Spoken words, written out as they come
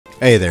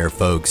Hey there,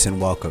 folks, and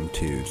welcome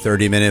to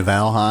 30 Minute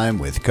Valheim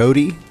with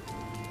Cody.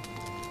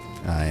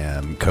 I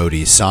am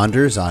Cody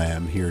Saunders. I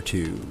am here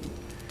to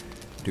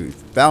do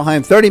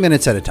Valheim 30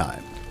 minutes at a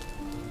time.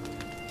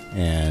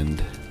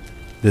 And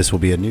this will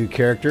be a new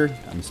character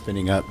I'm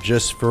spinning up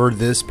just for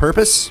this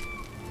purpose.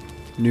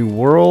 New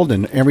world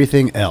and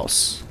everything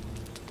else.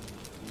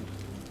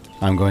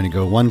 I'm going to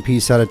go one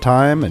piece at a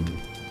time and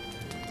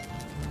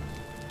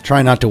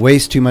try not to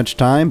waste too much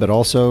time, but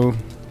also I'm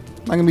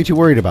not going to be too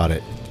worried about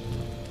it.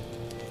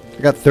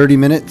 I got 30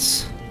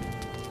 minutes.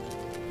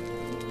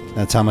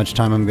 That's how much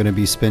time I'm going to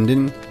be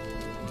spending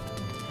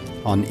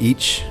on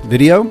each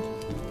video,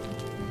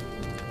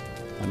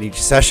 on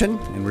each session,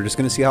 and we're just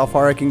going to see how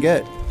far I can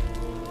get.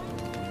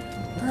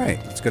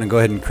 Alright, let's going to go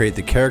ahead and create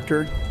the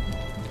character.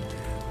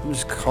 We'll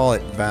just call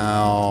it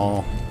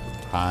Valheim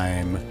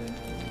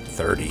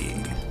 30.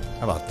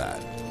 How about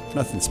that?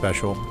 Nothing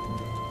special.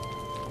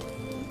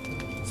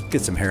 Let's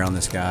get some hair on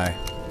this guy.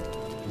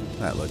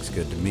 That looks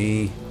good to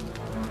me.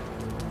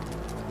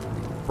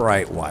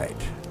 Bright white,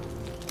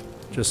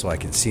 just so I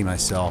can see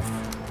myself.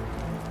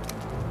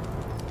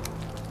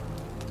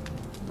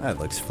 That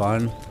looks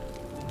fun.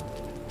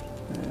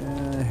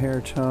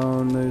 Hair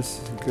tone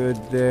is good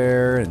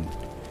there, and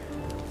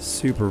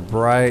super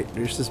bright.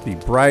 There's just be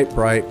bright,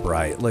 bright,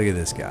 bright. Look at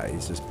this guy.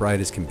 He's just bright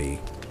as can be.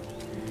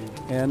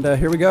 And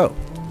here we go.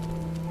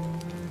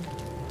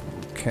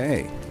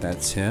 Okay,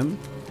 that's him.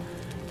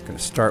 I'm going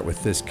to start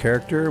with this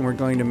character, and we're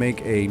going to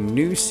make a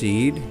new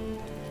seed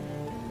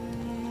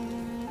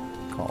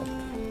called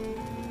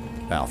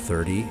Val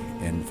 30,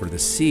 and for the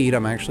seed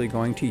I'm actually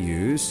going to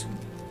use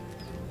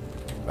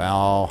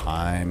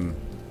Valheim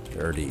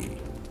 30.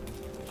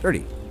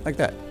 30, like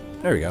that.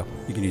 There we go.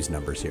 You can use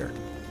numbers here.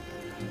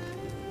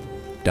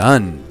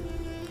 Done.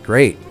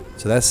 Great.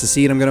 So that's the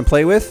seed I'm going to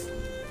play with.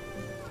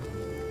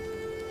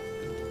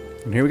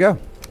 And here we go.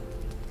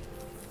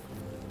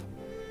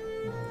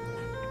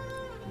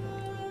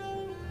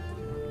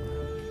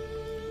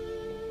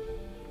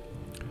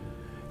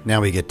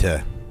 Now we get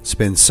to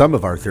spend some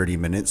of our 30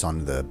 minutes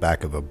on the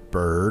back of a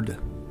bird.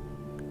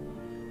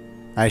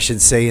 I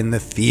should say in the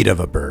feet of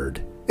a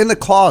bird. In the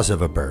claws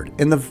of a bird.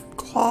 In the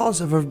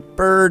claws of a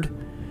bird.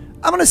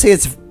 I'm going to say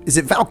is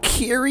it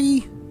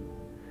Valkyrie?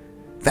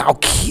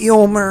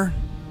 Valkylmer?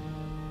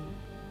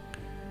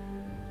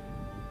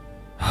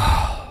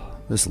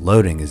 This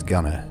loading is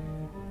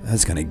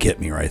that's gonna get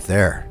me right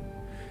there.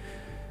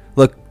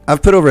 Look,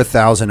 I've put over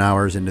 1,000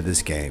 hours into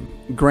this game.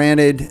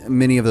 Granted,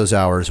 many of those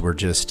hours were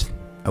just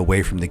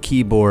away from the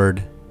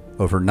keyboard,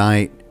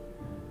 overnight,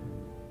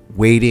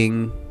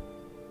 waiting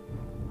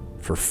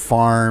for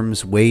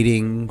farms,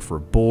 waiting for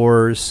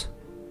boars.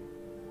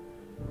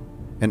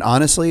 And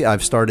honestly,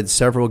 I've started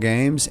several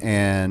games,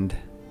 and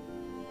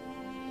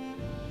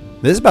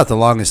this is about the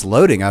longest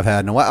loading I've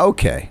had in a while.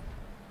 Okay.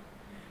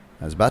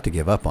 I was about to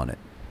give up on it,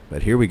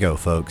 but here we go,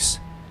 folks.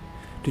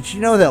 Did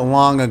you know that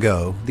long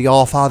ago, the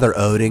All-Father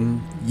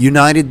Odin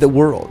united the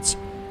worlds?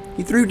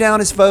 He threw down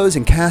his foes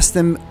and cast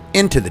them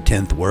into the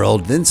 10th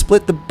world, then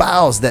split the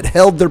boughs that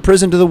held their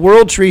prison to the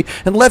world tree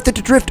and left it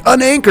to drift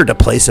unanchored, a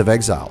place of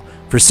exile.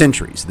 For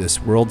centuries,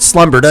 this world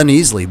slumbered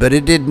uneasily, but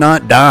it did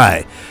not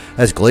die.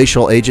 As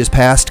glacial ages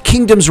passed,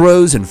 kingdoms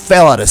rose and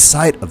fell out of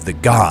sight of the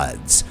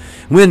gods.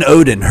 When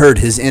Odin heard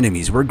his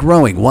enemies were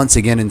growing once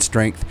again in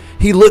strength,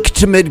 he looked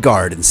to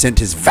Midgard and sent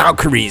his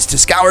Valkyries to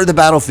scour the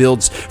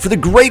battlefields for the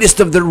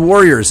greatest of their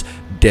warriors.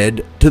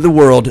 Dead to the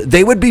world,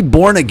 they would be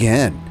born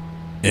again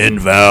in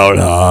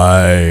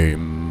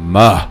Valheim.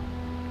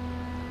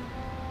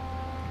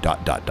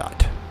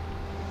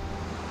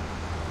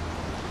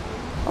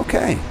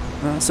 Okay,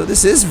 so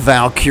this is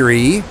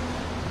Valkyrie.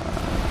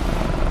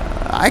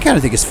 I kind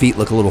of think his feet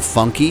look a little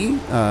funky.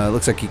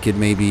 Looks like he could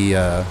maybe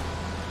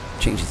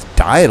change his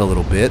diet a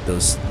little bit.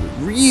 Those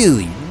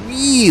really,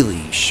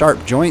 really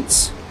sharp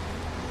joints.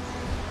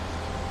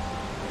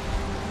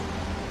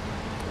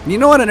 You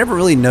know what? I never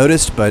really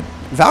noticed, but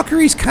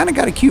Valkyrie's kind of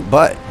got a cute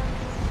butt.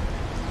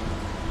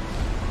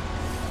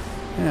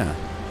 Yeah.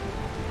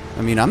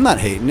 I mean, I'm not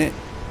hating it.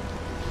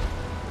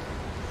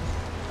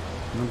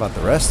 I don't know about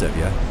the rest of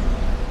you.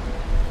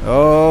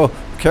 Oh,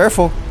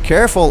 careful,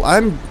 careful.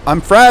 I'm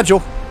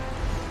fragile.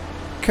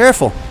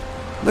 Careful.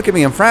 Look at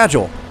me, I'm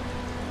fragile.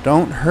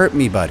 Don't hurt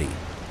me, buddy.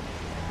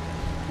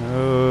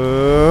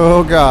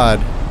 Oh, God.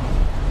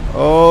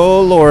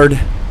 Oh, Lord.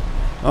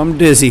 I'm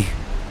dizzy.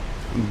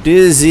 I'm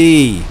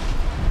dizzy.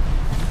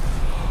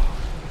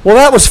 Well,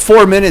 that was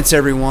 4 minutes,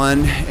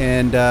 everyone.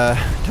 And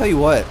tell you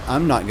what,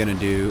 I'm not going to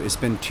do is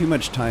spend too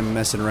much time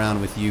messing around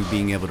with you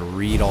being able to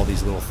read all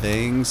these little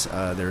things.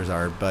 There's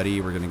our buddy.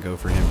 We're going to go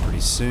for him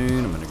pretty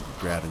soon. I'm going to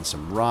grab in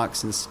some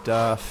rocks and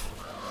stuff.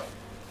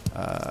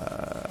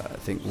 I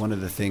think one of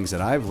the things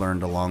that I've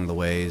learned along the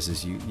ways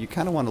is you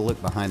kind of want to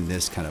look behind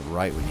this kind of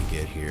right when you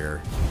get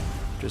here.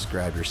 Just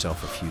grab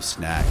yourself a few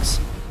snacks.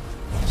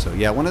 So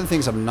yeah, one of the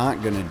things I'm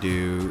not going to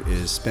do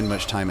is spend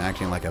much time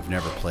acting like I've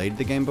never played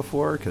the game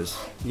before, because,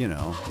 you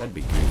know, that'd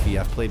be goofy.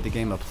 I've played the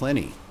game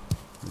aplenty.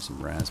 There's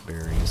some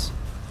raspberries.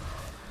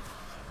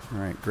 All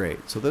right,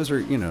 great. So those are,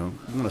 you know,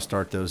 I'm going to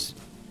start those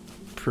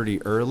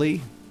pretty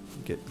early.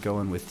 Get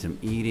going with some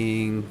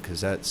eating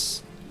because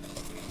that's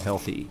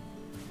healthy.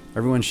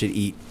 Everyone should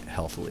eat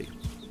healthily.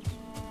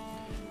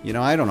 You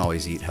know, I don't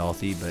always eat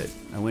healthy, but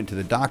I went to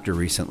the doctor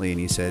recently and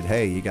he said,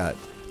 hey, you got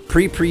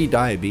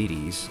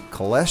pre-diabetes,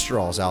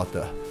 cholesterol's out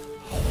the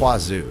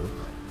wazoo.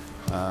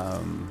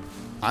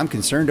 I'm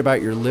concerned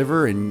about your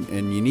liver and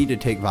you need to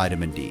take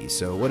vitamin D.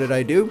 So what did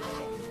I do?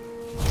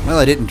 Well,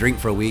 I didn't drink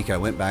for a week. I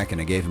went back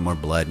and I gave him more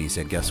blood and he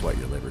said, guess what?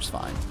 Your liver's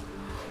fine.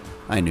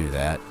 I knew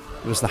that.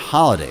 It was the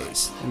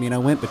holidays. I mean, I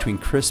went between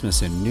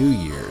Christmas and New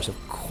Year's. Of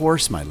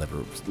course my liver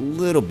was a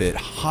little bit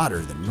hotter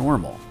than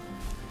normal.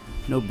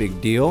 No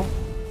big deal.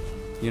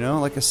 You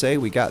know, like I say,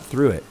 we got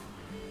through it.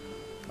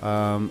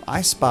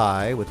 I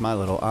spy with my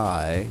little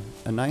eye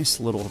a nice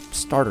little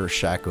starter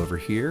shack over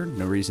here.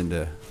 No reason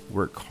to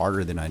work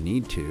harder than I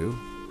need to.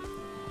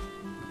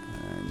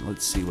 And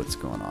let's see what's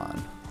going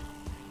on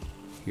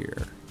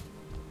here.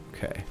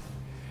 Okay.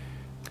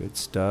 Good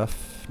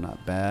stuff.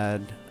 Not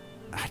bad.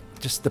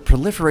 Just the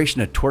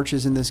proliferation of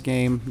torches in this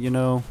game, you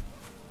know.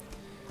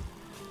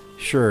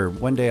 Sure,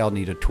 one day I'll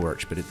need a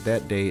torch, but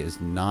that day is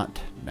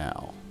not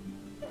now.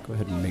 Go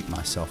ahead and make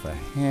myself a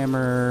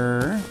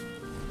hammer.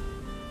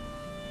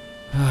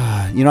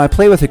 You know, I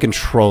play with a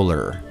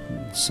controller.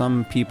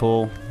 Some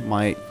people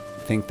might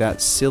think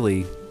that's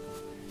silly,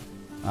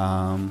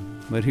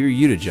 but who are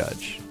you to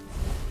judge?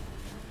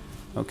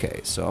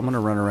 Okay, so I'm going to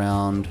run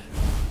around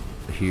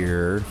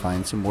here,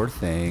 find some more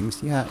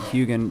things. Yeah,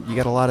 Hugin, you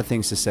got a lot of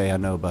things to say, I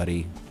know,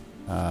 buddy.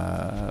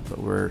 But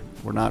we're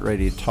not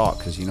ready to talk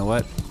because you know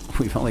what?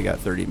 We've only got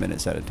 30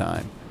 minutes at a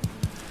time.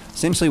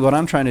 Essentially, what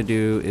I'm trying to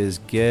do is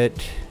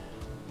get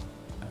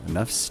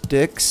enough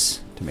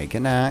sticks to make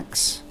an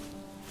axe,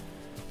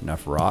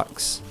 enough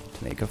rocks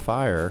to make a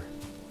fire.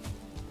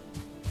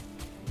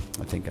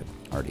 I think I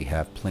already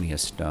have plenty of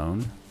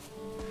stone,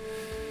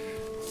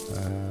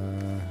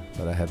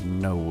 but I have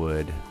no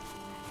wood.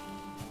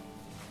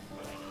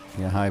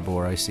 Yeah, hi,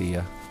 boar. I see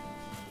ya.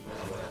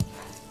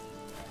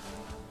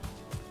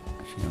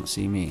 You don't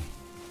see me.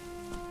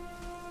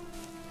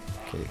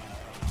 Okay.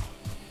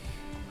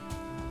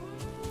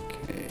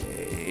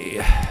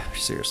 Okay.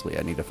 Seriously,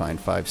 I need to find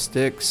 5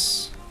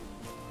 sticks.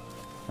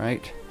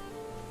 Right?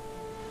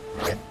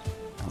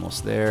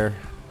 Almost there.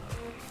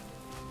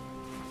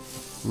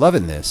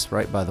 Loving this.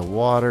 Right by the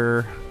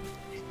water.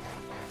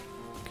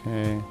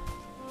 Okay.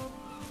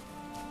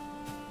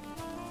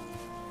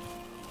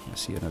 I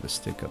see another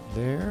stick up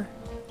there.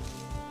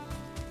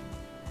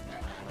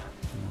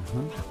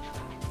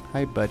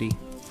 Hi, buddy.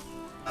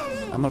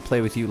 I'm gonna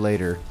play with you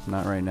later,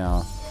 not right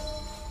now.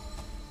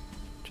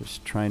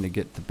 Just trying to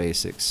get the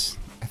basics.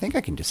 I think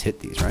I can just hit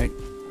these, right?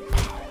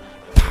 Pow,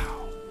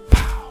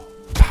 pow,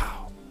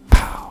 pow,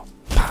 pow, pow,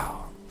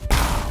 pow.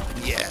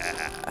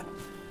 Yeah.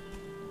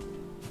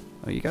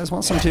 Oh, you guys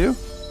want some too?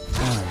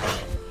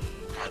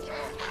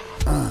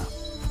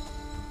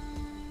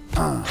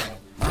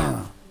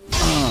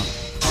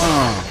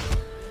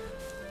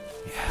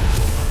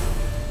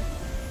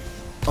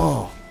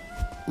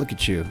 Look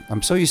at you.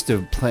 I'm so used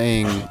to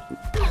playing,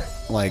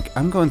 like,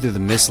 I'm going through the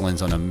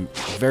Mistlands on a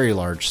very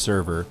large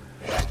server,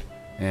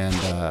 and,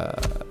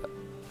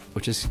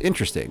 which is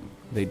interesting.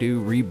 They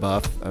do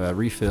rebuff,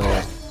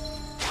 refill,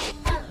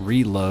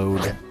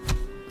 reload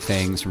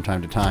things from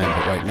time to time,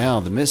 but right now,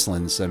 the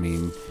Mistlands, I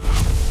mean,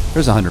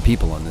 there's 100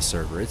 people on this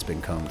server. It's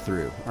been combed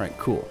through. Alright,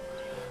 cool.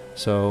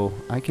 So,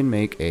 I can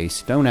make a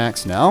stone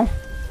axe now.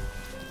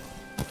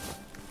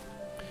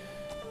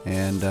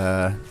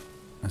 And,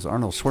 as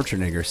Arnold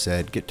Schwarzenegger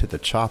said, get to the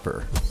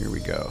chopper. Here we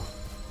go.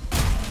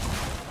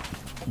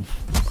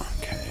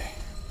 Okay.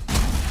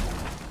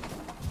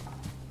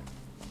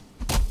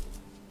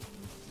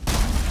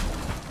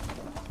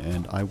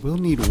 And I will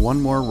need one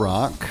more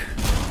rock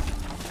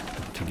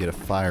to get a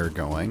fire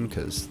going,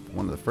 because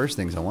one of the first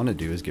things I want to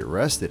do is get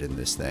rested in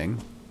this thing.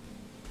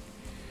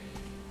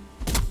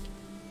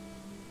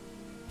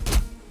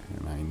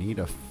 And I need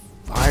a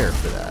fire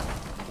for that.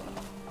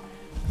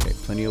 Okay,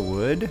 plenty of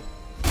wood.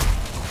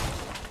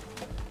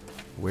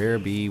 Where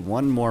be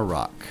one more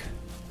rock?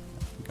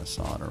 I think I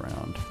saw it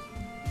around.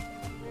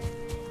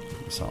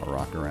 I saw a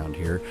rock around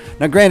here.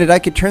 Now granted, I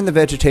could turn the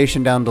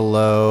vegetation down to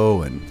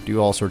low and do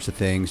all sorts of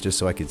things just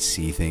so I could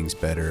see things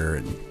better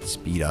and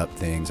speed up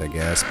things, I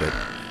guess, but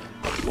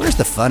where's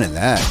the fun in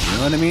that? You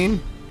know what I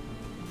mean?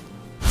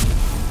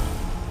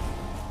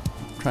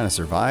 I'm trying to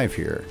survive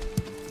here.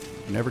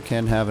 You never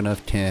can have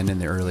enough tin in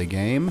the early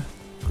game.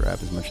 Grab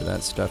as much of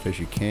that stuff as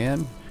you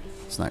can.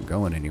 It's not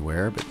going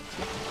anywhere, but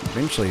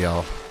eventually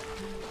I'll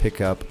pick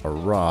up a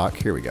rock.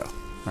 Here we go.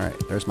 Alright,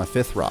 there's my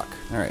 5th rock.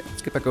 Alright,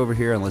 let's get back over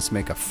here and let's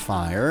make a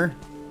fire.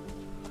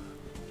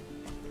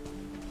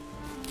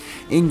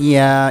 And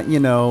yeah, you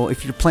know,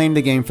 if you're playing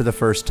the game for the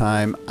first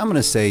time, I'm going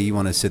to say you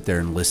want to sit there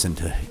and listen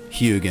to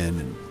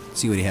Hugin and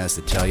see what he has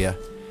to tell you.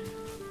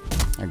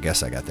 I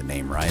guess I got the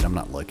name right. I'm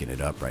not looking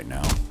it up right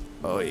now.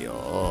 Oh,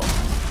 yo.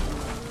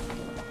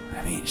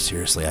 I mean,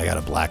 seriously, I got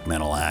a black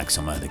metal axe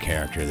on my other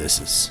character. This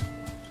is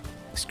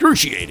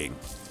excruciating.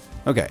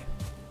 Okay.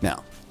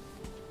 Now,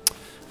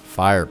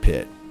 fire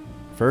pit.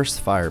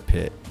 First fire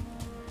pit.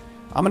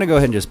 I'm gonna go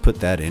ahead and just put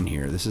that in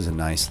here. This is a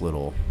nice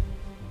little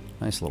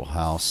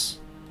house.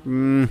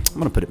 I'm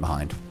gonna put it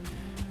behind.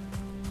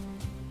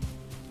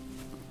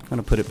 I'm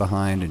gonna put it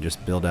behind and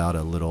just build out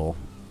a little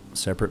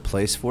separate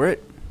place for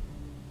it.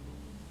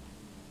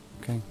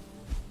 Okay.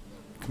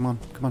 Come on,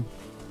 come on.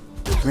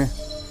 Come here.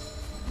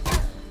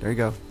 There you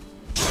go.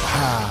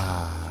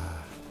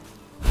 Ah.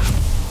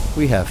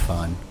 We have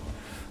fun.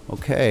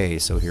 Okay,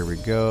 so here we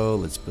go.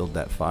 Let's build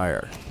that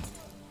fire.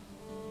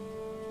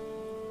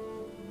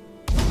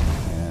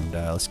 And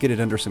let's get it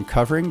under some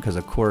covering, because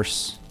of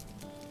course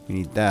we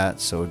need that.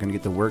 So we're going to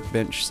get the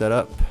workbench set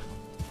up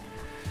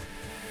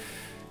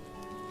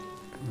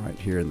right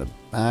here in the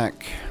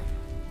back.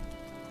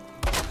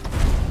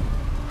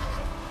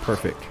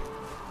 Perfect.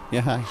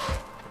 Yeah, hi.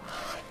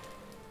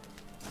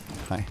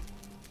 Hi.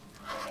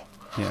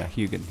 Yeah,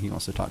 Hugan, he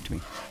wants to talk to me.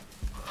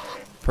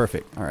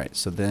 Perfect. Alright,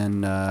 so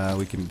then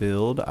we can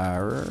build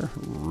our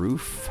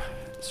roof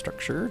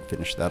structure.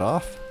 Finish that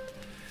off.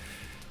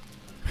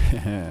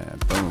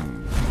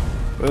 Boom.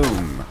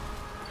 Boom.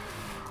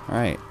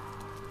 Alright.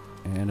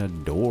 And a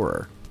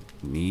door.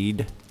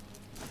 Need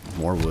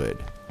more wood.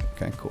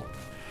 Okay, cool.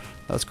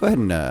 Let's go ahead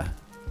and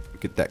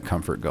get that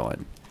comfort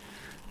going.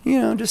 You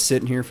know, just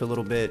sitting here for a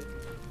little bit.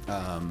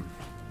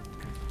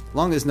 As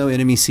long as no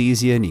enemy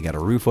sees you and you got a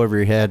roof over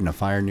your head and a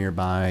fire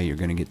nearby, you're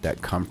going to get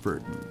that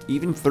comfort.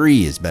 Even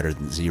 3 is better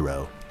than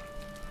 0.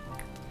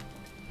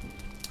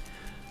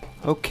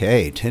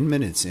 Okay, 10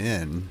 minutes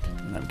in,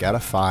 and I've got a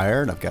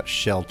fire and I've got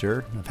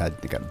shelter.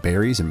 I've got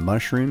berries and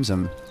mushrooms.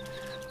 I'm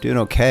doing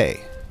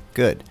okay.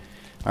 Good.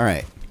 All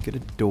right, get a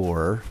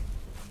door.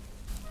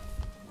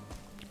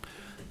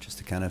 Just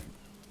to kind of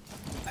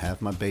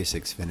have my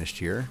basics finished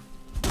here.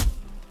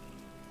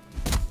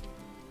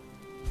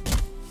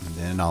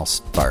 Then I'll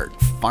start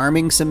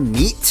farming some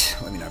meat.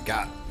 I mean, I've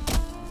got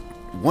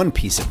 1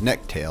 piece of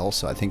necktail,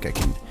 so I think I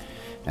can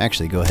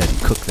actually go ahead and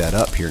cook that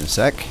up here in a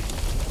sec.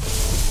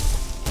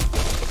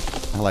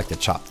 I like to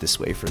chop this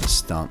way for the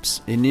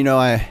stumps. And you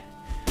know,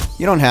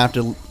 you don't have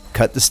to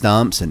cut the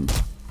stumps, and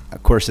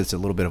of course it's a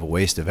little bit of a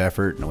waste of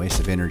effort and a waste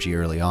of energy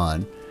early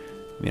on.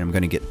 I mean, I'm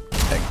going to get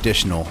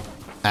additional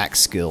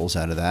axe skills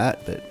out of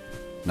that, but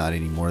not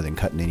any more than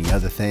cutting any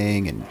other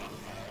thing. And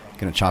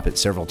gonna chop it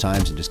several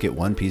times and just get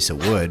 1 piece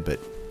of wood, but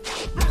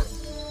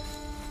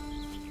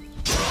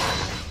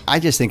I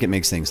just think it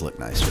makes things look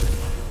nicer.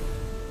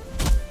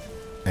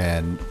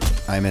 And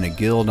I'm in a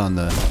guild on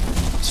the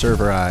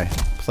server I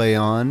play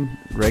on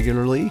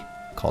regularly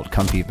called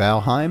Minute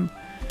Valheim,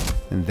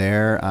 and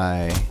there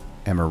I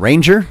am a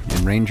ranger,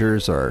 and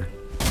rangers are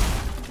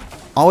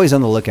always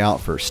on the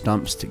lookout for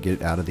stumps to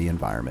get out of the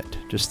environment,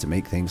 just to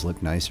make things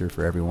look nicer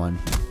for everyone.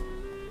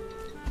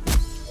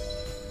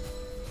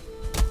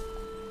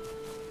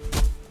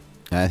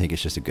 I think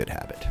it's just a good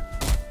habit.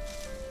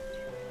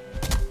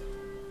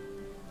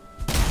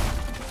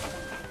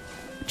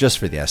 Just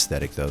for the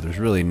aesthetic, though. There's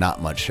really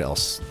not much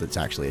else that's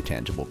actually a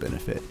tangible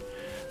benefit.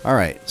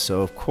 Alright,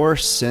 so of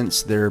course,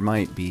 since there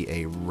might be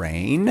a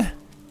rain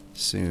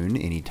soon,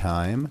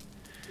 anytime,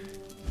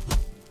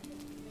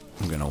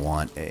 I'm going to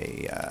want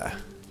a,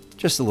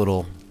 just a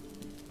little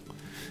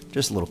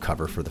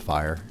cover for the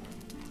fire.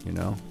 You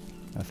know,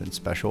 nothing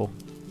special.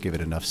 Give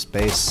it enough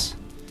space.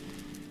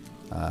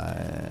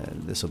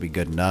 This will be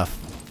good enough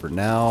for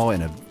now.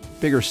 In a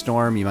bigger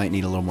storm, you might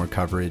need a little more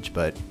coverage,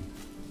 but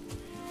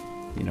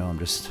you know, I'm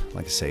just,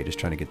 like I say, just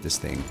trying to get this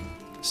thing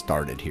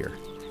started here.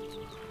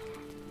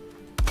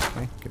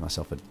 Okay, give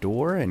myself a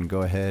door and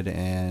go ahead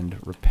and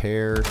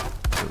repair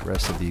the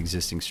rest of the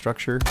existing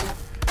structure,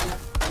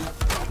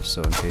 just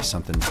so in case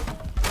something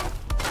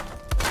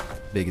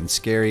big and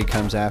scary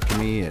comes after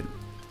me, it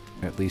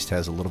at least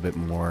has a little bit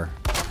more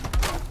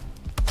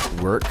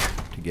work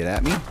to get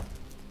at me.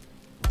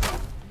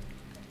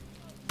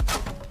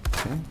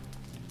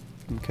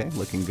 Okay,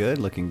 looking good,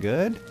 looking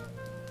good.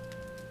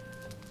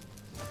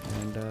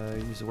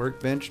 And use the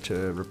workbench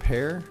to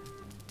repair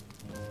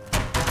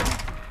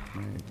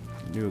my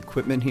new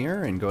equipment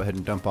here and go ahead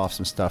and dump off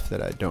some stuff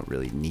that I don't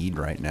really need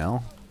right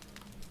now.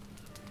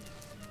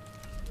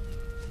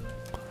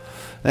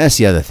 That's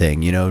the other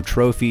thing, you know,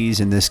 trophies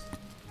in this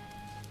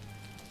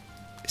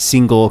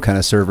single kind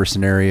of server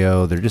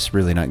scenario, they're just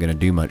really not going to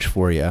do much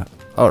for you.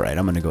 Alright,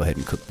 I'm going to go ahead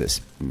and cook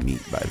this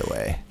meat, by the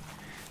way,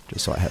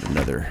 just so I have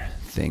another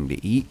thing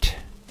to eat.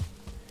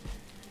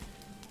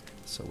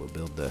 So we'll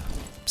build the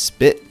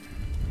spit,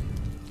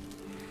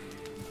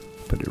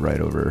 put it right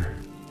over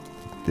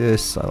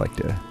this. I like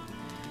to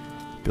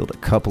build a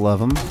couple of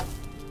them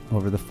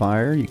over the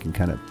fire. You can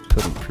kind of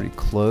put them pretty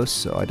close,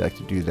 so I'd like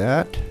to do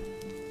that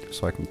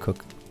so I can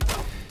cook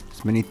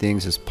as many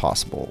things as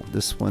possible.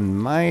 This one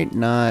might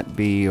not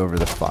be over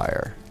the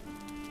fire.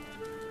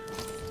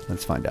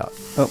 Let's find out.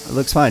 Oh, it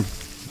looks fine.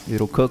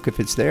 It'll cook if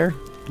it's there.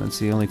 That's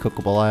the only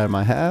cookable item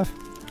I have.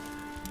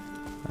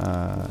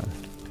 I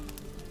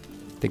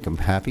think I'm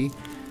happy.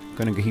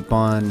 Gonna keep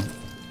on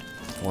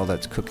while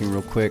that's cooking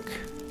real quick.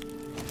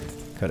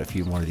 Cut a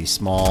few more of these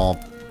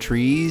small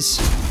trees.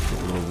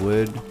 Get a little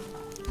wood.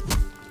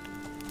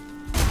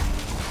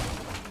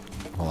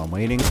 While I'm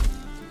waiting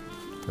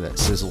for that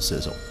sizzle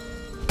sizzle.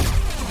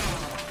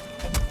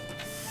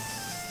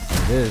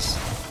 There it is.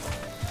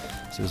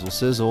 Sizzle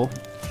sizzle.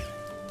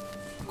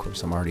 Of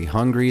course, I'm already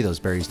hungry. Those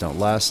berries don't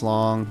last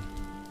long.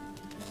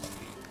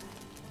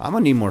 I'm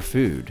gonna need more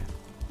food.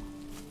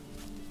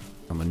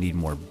 I'm gonna need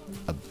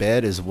a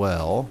bed as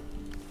well.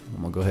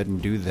 I'm gonna go ahead and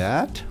do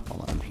that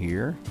while I'm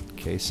here, in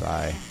case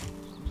I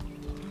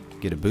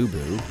get a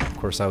boo-boo. Of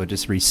course, I would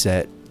just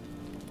reset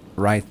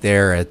right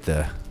there at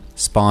the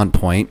spawn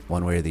point,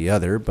 one way or the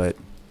other, but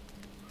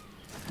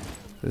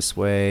this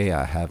way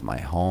I have my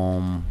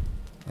home,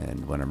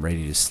 and when I'm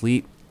ready to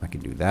sleep, I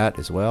can do that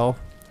as well.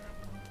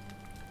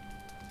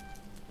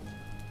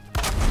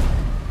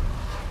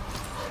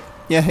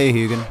 Yeah, hey,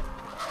 Hugin.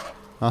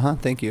 Uh-huh,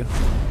 thank you.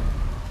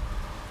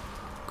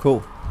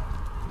 Cool.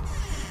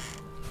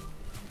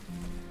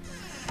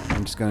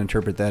 I'm just going to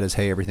interpret that as,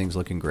 hey, everything's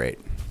looking great.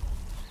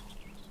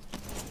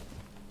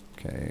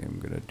 Okay, I'm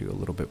going to do a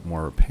little bit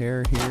more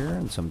repair here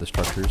and some of the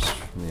structures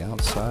from the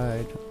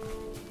outside.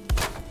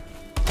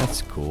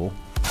 That's cool.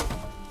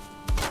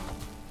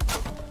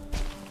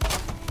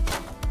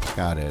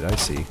 Got it, I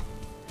see.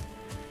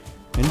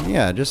 And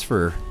yeah, just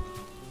for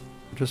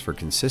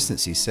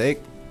consistency's sake,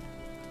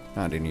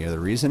 not any other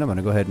reason, I'm going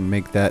to go ahead and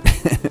make that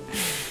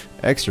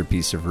extra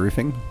piece of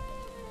roofing.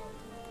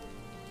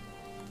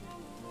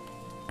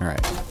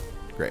 Alright,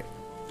 great.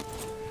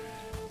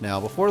 Now,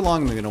 before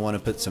long, I'm going to want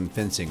to put some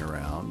fencing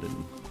around,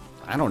 and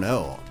I don't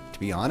know, to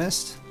be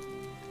honest,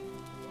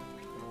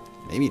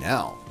 maybe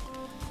now.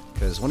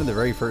 Because one of the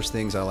very first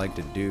things I like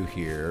to do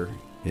here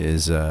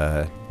is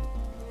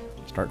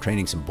start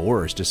training some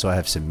boars, just so I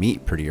have some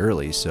meat pretty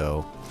early,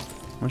 so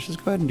let's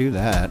just go ahead and do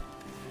that.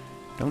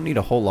 Don't need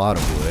a whole lot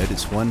of wood.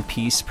 It's one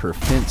piece per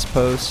fence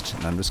post,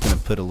 and I'm just going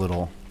to put a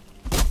little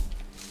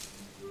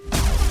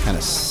kind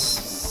of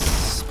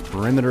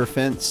perimeter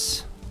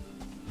fence.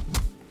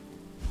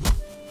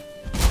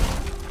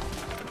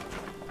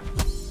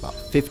 About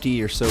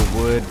 50 or so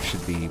wood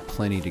should be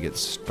plenty to get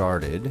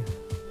started.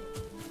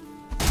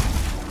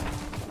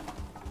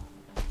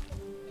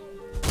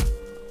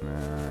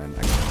 And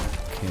I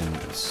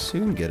can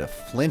soon get a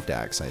flint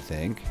axe, I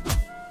think.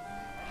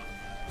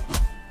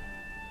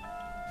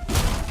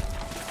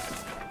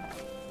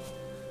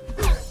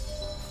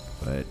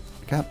 But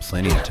got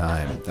plenty of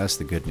time. That's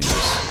the good news.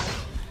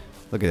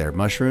 Look at there,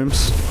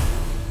 mushrooms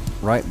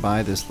right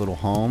by this little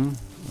home.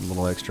 A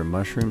little extra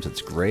mushrooms.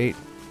 It's great.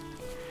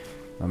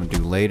 What I'm gonna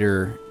do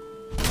later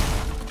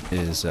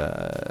is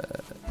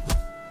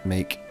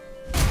make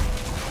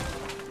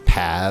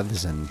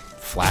paths and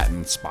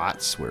flatten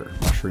spots where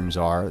mushrooms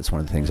are. That's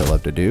one of the things I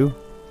love to do,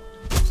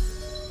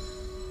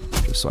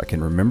 just so I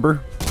can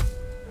remember.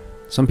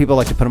 Some people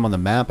like to put them on the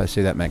map. I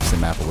say that makes the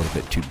map a little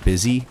bit too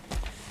busy.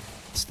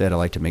 Instead, I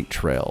like to make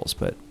trails,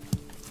 but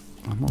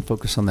I'm going to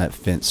focus on that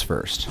fence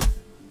first.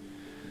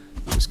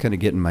 Just kind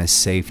of getting my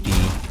safety,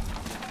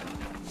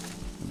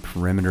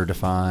 perimeter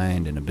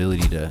defined, and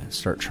ability to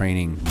start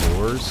training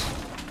boars.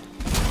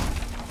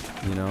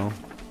 You know,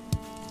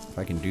 if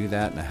I can do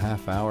that in a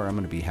half hour, I'm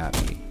going to be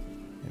happy.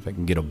 If I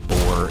can get a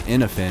boar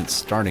in a fence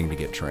starting to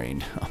get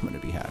trained, I'm going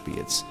to be happy.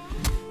 It's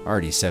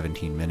already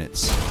 17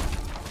 minutes.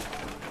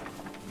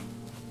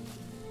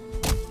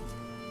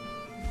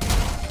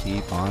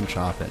 Keep on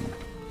chopping.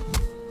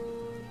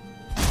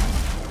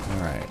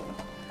 Alright.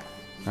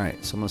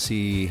 Alright, so I'm going to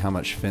see how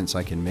much fence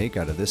I can make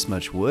out of this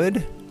much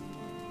wood.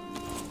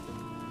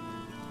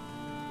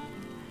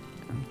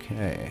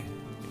 Okay.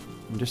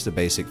 Just a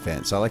basic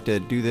fence. I like to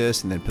do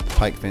this and then put the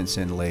pike fence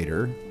in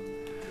later.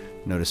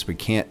 Notice we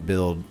can't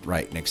build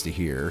right next to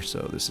here,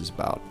 so this is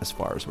about as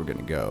far as we're going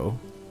to go.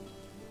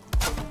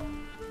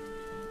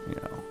 You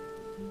know,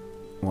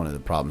 one of the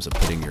problems of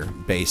putting your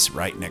base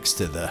right next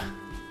to the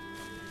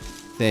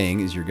thing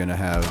is you're going to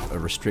have a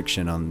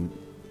restriction on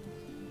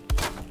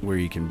where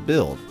you can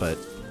build, but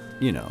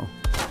you know,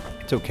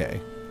 it's okay.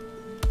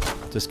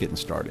 Just getting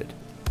started.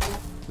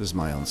 This is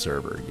my own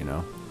server, you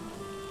know.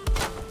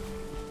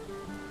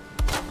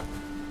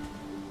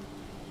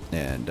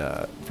 And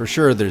for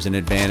sure there's an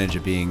advantage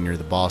of being near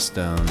the boss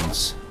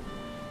stones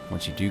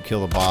once you do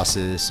kill the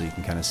bosses, so you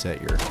can kind of set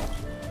your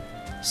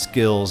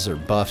skills or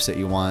buffs that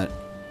you want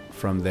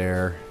from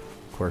there.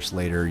 Of course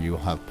later you'll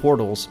have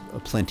portals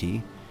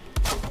aplenty,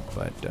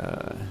 but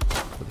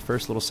for the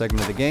first little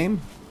segment of the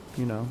game,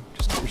 you know,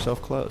 just get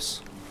yourself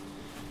close.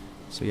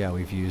 So yeah,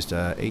 we've used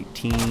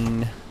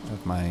 18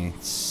 of my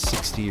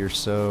 60 or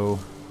so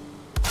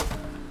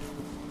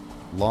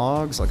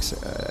logs. Like I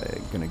said,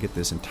 I'm gonna get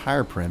this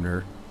entire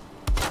perimeter.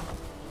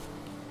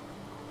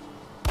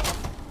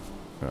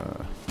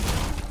 There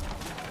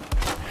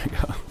we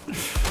go.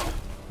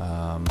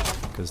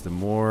 Because the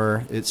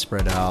more it's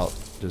spread out,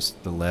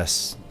 just the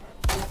less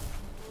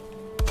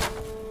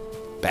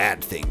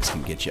bad things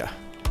can get you.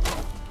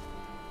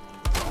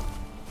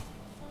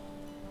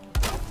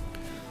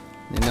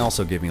 And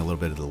also give me a little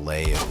bit of the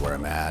lay of where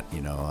I'm at.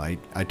 You know,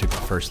 I took the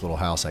first little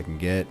house I can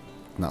get.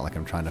 Not like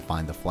I'm trying to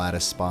find the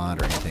flattest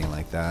spot or anything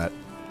like that.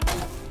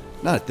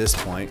 Not at this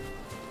point.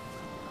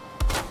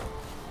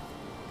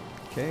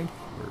 Okay,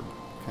 we're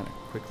kind of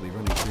quickly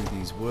running through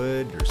these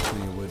wood. There's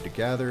plenty of wood to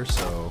gather,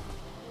 so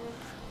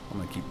I'm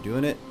going to keep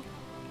doing it.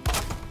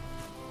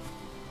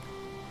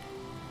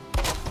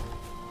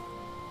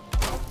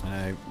 And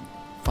I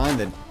find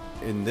that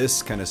in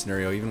this kind of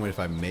scenario, even if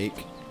I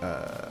make... I'm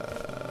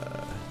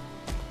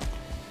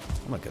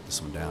going to cut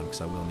this one down because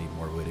I will need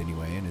more wood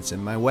anyway, and it's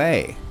in my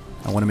way.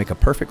 I want to make a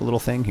perfect little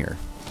thing here.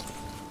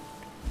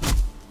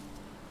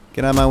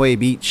 Get out of my way,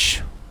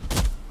 beach.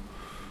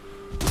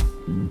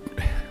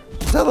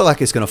 Does that look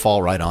like it's going to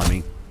fall right on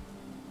me?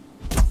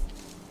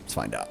 Let's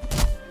find out.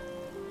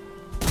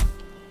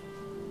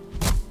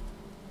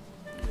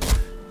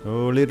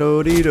 Uh-oh.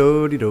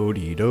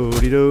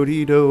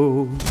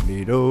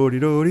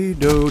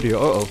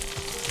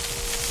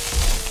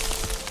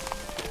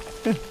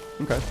 Yeah,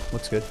 okay,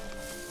 looks good.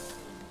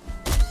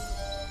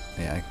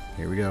 Yeah,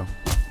 here we go.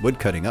 Wood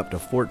cutting up to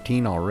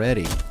 14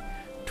 already.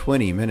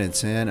 20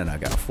 minutes in, and I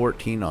got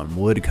 14 on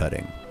wood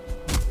cutting.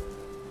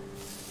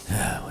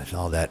 With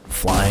all that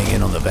flying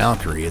in on the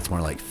Valkyrie, it's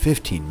more like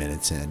 15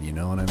 minutes in, you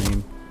know what I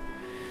mean?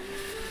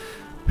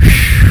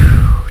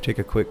 Take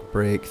a quick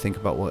break, think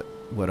about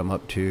what I'm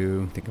up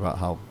to, think about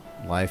how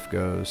life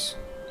goes.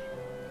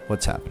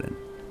 What's happening?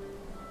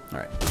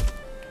 Alright.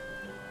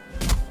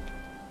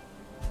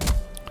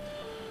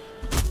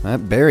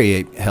 That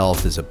berry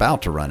health is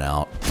about to run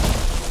out.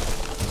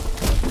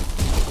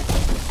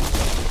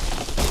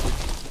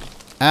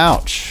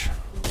 Ouch.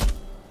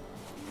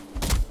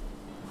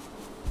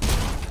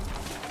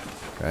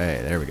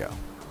 Okay, there we go.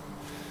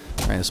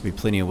 Alright, this will be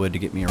plenty of wood to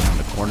get me around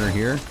the corner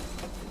here.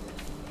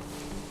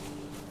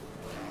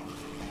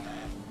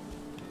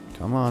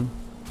 Come on.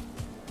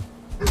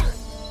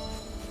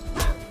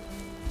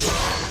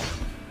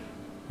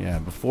 Yeah,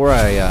 before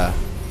I,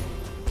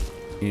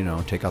 you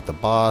know, take out the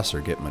boss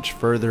or get much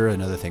further,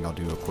 another thing I'll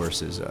do, of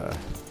course, is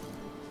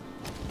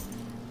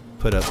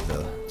put up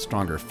the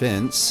stronger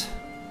fence.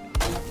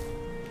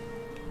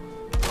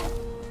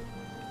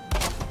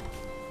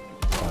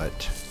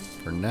 But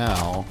for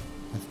now,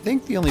 I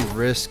think the only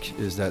risk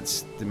is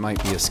that there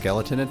might be a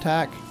skeleton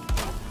attack.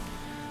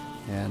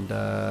 And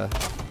I'm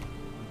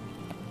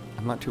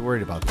not too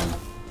worried about them.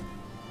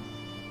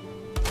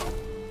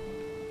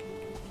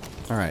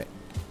 Alright.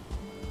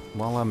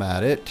 While I'm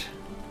at it,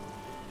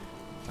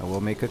 I will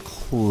make a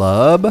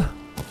club.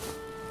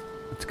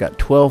 It's got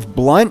 12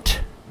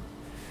 blunt,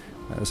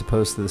 as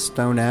opposed to the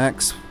stone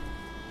axe,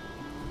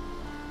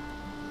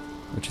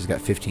 which has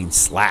got 15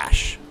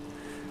 slash.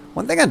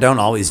 One thing I don't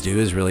always do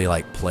is really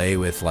like play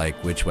with like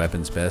which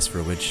weapon's best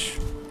for which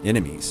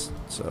enemies.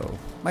 So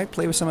might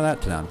play with some of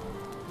that tonight.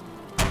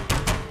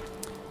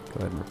 Go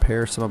ahead and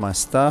repair some of my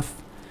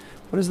stuff.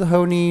 What does the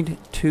hoe need?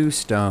 2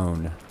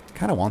 stone. I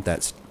kind of want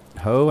that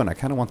hoe, and I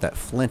kind of want that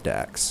flint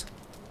axe.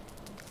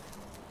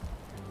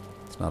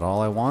 It's not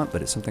all I want,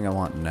 but it's something I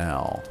want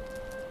now.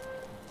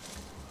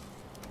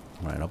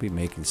 Alright, I'll be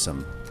making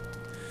some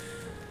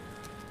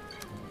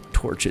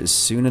torches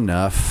soon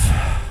enough.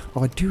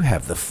 Oh, I do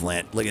have the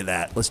flint. Look at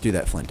that. Let's do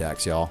that flint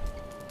axe, y'all.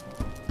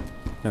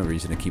 No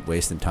reason to keep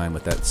wasting time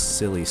with that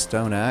silly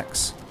stone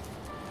axe.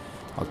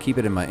 I'll keep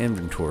it in my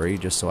inventory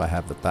just so I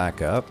have the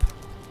backup.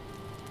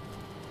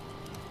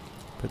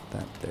 Put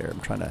that there. I'm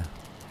trying to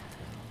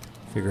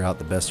figure out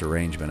the best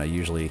arrangement. I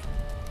usually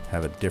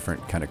have a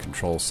different kind of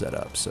control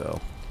setup, so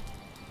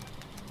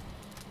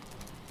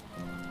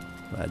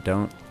I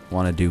don't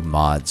want to do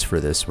mods for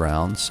this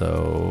round,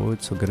 so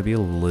it's going to be a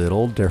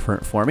little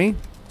different for me.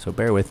 So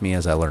bear with me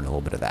as I learn a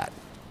little bit of that.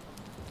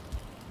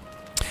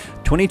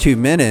 22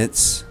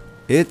 minutes.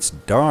 It's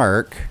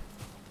dark.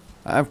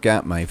 I've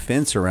got my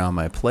fence around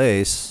my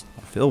place.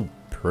 I feel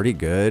pretty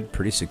good,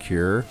 pretty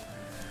secure.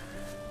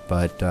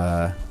 But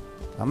I'm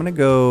going to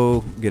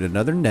go get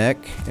another neck,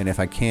 and if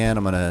I can,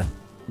 I'm going to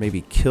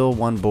maybe kill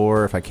one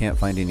boar if I can't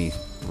find any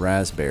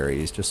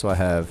raspberries, just so I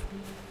have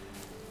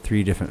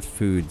 3 different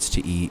foods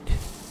to eat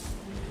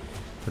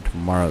for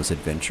tomorrow's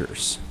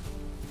adventures.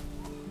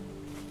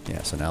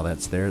 Yeah, so now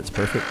that's there. It's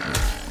perfect.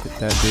 Hit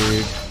that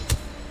dude.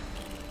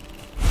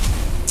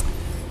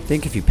 I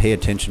think if you pay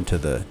attention to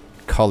the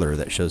color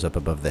that shows up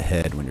above the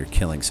head when you're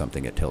killing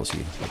something, it tells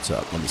you what's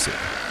up. Let me see.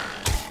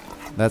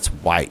 That's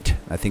white.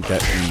 I think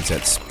that means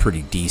that's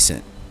pretty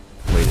decent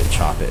way to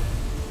chop it.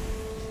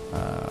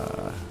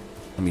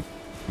 Let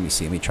me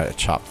see. Let me try to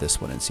chop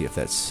this one and see if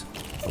that's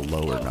a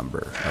lower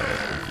number.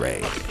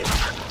 Gray.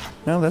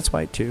 No, that's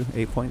white too.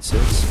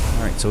 8.6.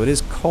 All right, so it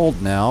is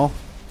cold now.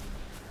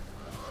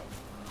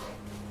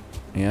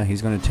 Yeah,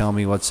 he's going to tell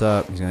me what's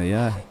up. He's going to,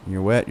 yeah,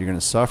 you're wet. You're going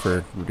to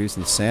suffer.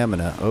 Reducing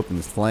stamina,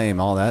 open flame,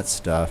 all that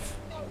stuff.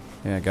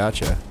 Yeah,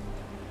 gotcha.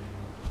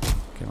 Okay,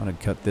 I want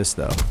to cut this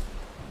though.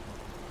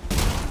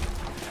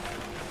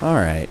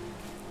 Alright.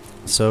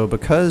 So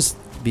because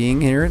being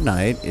here at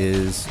night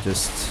is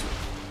just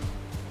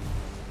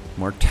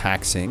more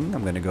taxing,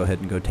 I'm going to go ahead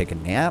and go take a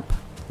nap.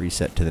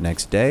 Reset to the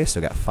next day.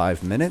 Still got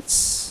 5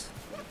 minutes.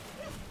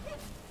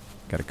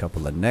 Got a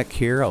couple of neck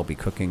here. I'll be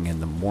cooking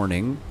in the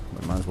morning.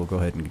 I might as well go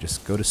ahead and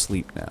just go to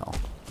sleep now.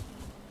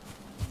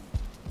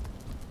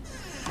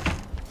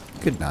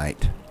 Good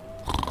night.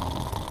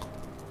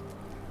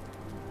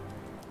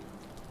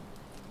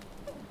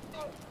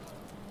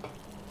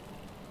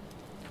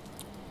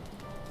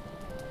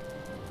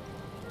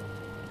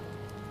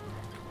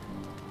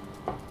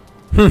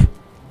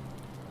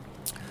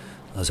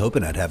 I was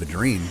hoping I'd have a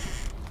dream.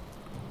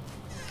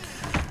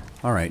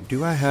 Alright,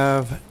 do I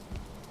have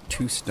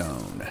 2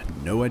 stone?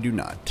 No, I do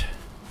not.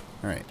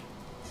 Alright.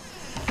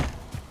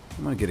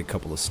 I'm going to get a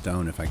couple of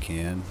stone if I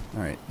can.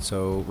 Alright,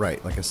 so,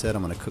 right, like I said,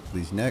 I'm going to cook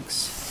these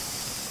next.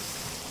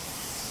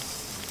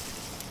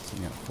 So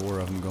we got 4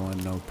 of them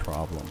going, no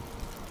problem.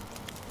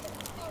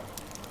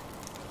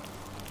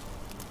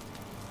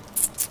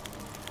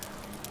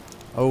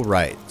 Oh,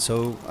 right.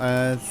 So,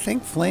 I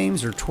think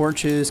flames or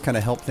torches kind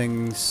of help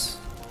things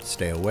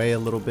stay away a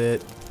little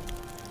bit.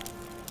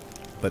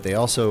 But they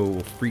also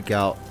freak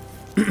out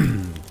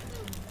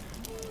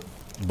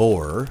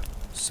boar.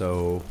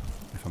 So,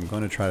 if I'm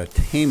going to try to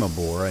tame a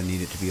boar, I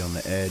need it to be on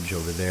the edge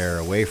over there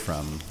away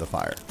from the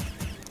fire.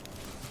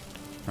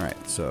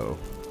 Alright, so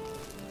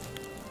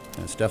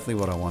that's definitely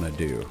what I want to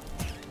do.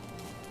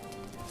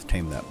 Is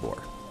tame that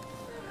boar.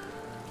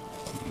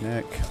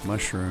 Neck,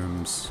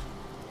 mushrooms.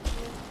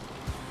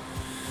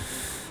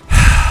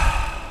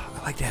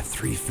 I like to have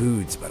 3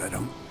 foods, but I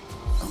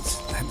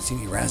haven't seen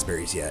any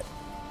raspberries yet.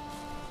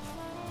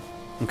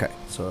 Okay,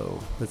 so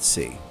let's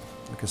see.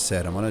 Like I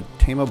said, I'm gonna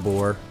tame a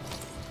boar.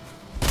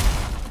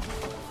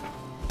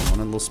 I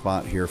want a little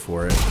spot here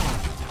for it.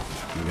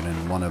 I'm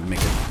gonna want to make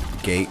a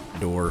gate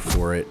door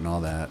for it and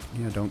all that.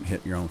 Yeah, don't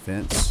hit your own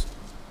fence.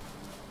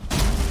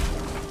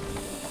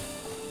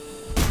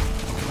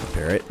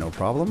 Repair it, no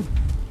problem.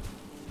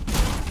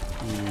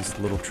 These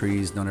little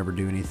trees don't ever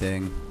do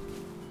anything.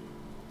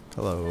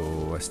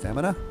 Hello,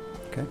 stamina.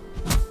 Okay.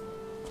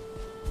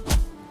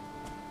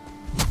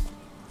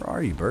 Where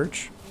are you,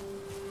 Birch?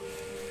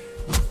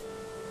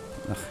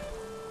 Ugh.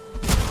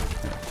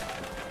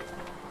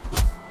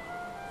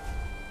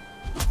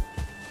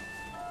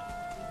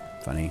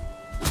 Funny.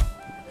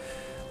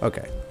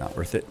 Okay, not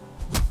worth it.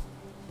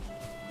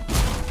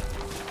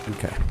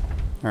 Okay.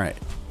 Alright.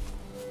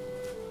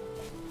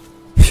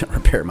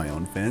 Repair my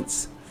own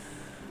fence.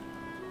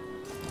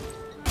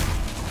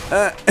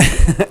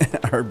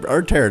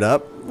 Or tear it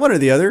up. One or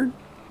the other.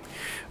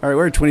 Alright,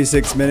 we're at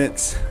 26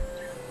 minutes.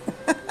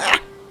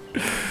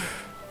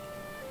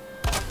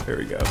 There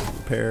we go.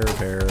 Repair.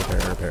 Okay.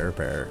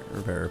 Repair.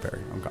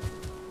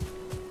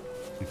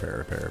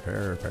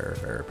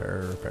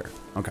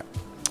 Okay.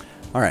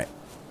 Alright.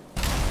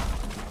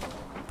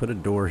 Put a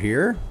door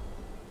here.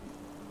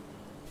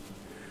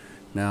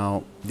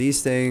 Now,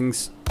 these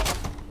things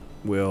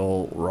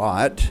will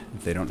rot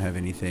if they don't have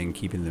anything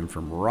keeping them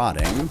from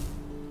rotting.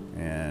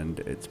 And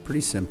it's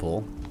pretty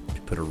simple to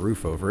put a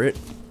roof over it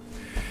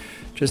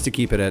just to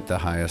keep it at the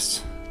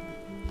highest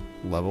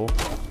level.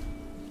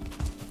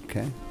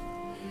 Okay.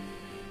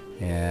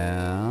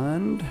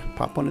 And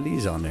pop one of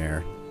these on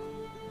there.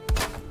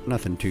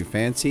 Nothing too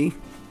fancy.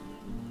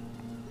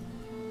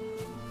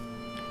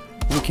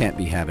 We can't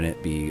be having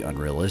it be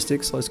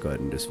unrealistic, so let's go ahead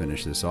and just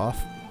finish this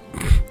off.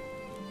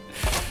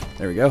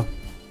 There we go.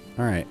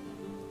 Alright.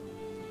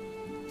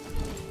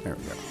 There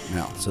we go.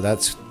 Now, so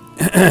that's...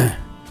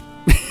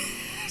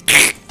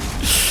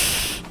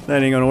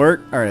 That ain't gonna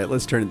work. Alright,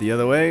 let's turn it the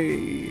other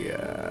way.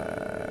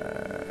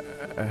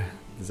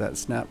 Does that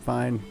snap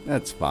fine?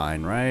 That's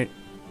fine, right?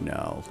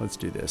 No, let's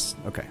do this.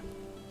 Okay.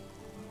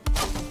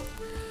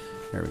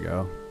 There we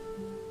go.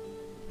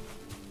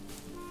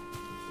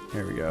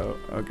 There we go.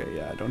 Okay,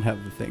 yeah, I don't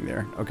have the thing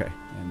there. Okay,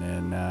 and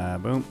then,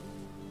 boom.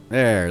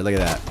 There, look at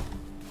that.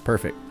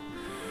 Perfect.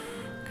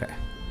 Okay.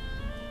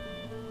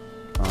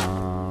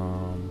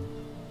 Come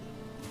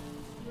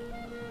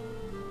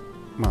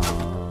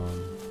on.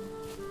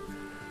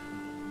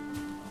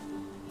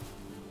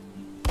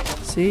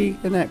 See?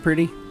 Isn't that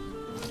pretty?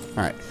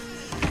 Alright.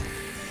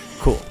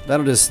 Cool.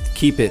 That'll just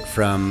keep it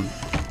from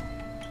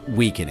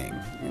weakening.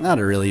 Not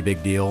a really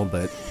big deal,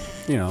 but,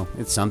 you know,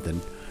 it's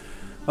something.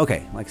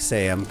 Okay, like I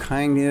say, I'm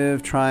kind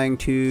of trying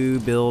to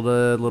build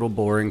a little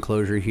boar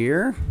enclosure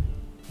here.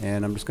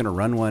 And I'm just going to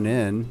run one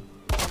in.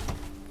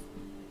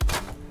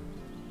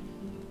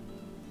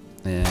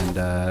 And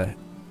I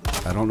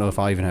don't know if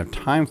I'll even have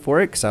time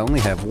for it, because I only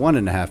have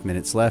 1.5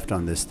 minutes left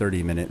on this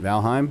 30-minute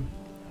Valheim.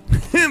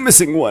 I'm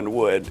missing 1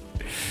 wood.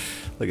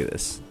 Look at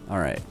this.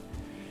 Alright.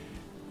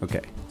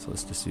 Okay, so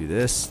let's just do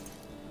this.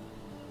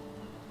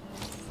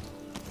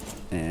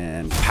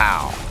 And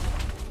pow!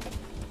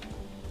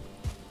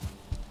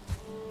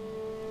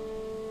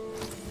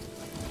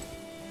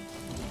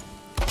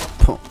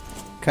 Boom.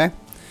 Okay.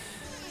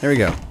 There we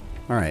go.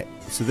 Alright,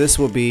 so this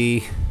will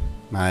be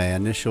my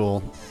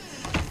initial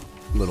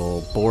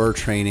little boar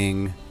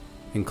training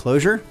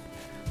enclosure.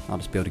 I'll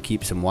just be able to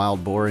keep some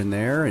wild boar in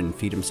there and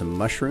feed them some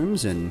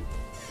mushrooms and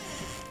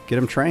get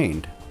them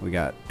trained. We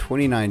got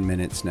 29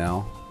 minutes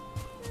now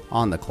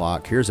on the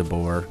clock. Here's a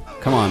boar.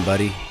 Come on,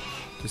 buddy.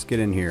 Just get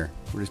in here.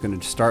 We're just going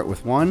to start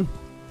with 1.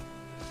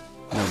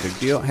 No big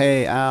deal.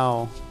 Hey,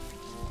 ow.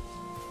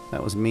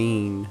 That was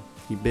mean.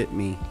 He bit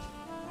me.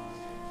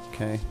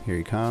 Okay, here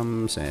he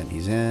comes, and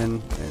he's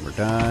in, and we're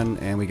done,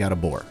 and we got a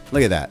boar.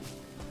 Look at that.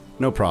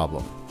 No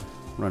problem.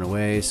 Run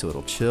away so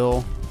it'll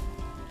chill.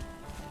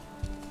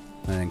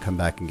 And then come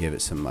back and give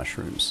it some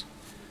mushrooms.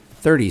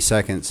 30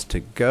 seconds to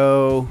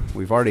go.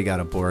 We've already got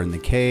a boar in the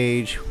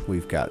cage.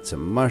 We've got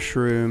some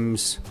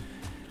mushrooms.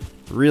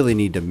 Really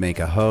need to make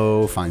a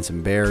hoe, find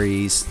some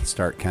berries,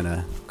 start kind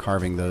of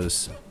carving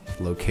those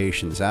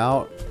locations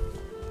out.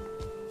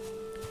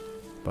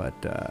 But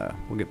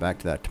we'll get back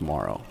to that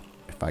tomorrow.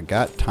 If I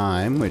got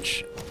time,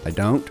 which I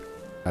don't,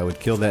 I would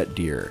kill that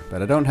deer.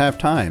 But I don't have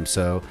time,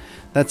 so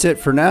that's it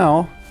for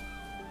now.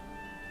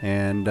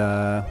 And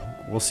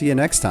we'll see you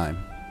next time.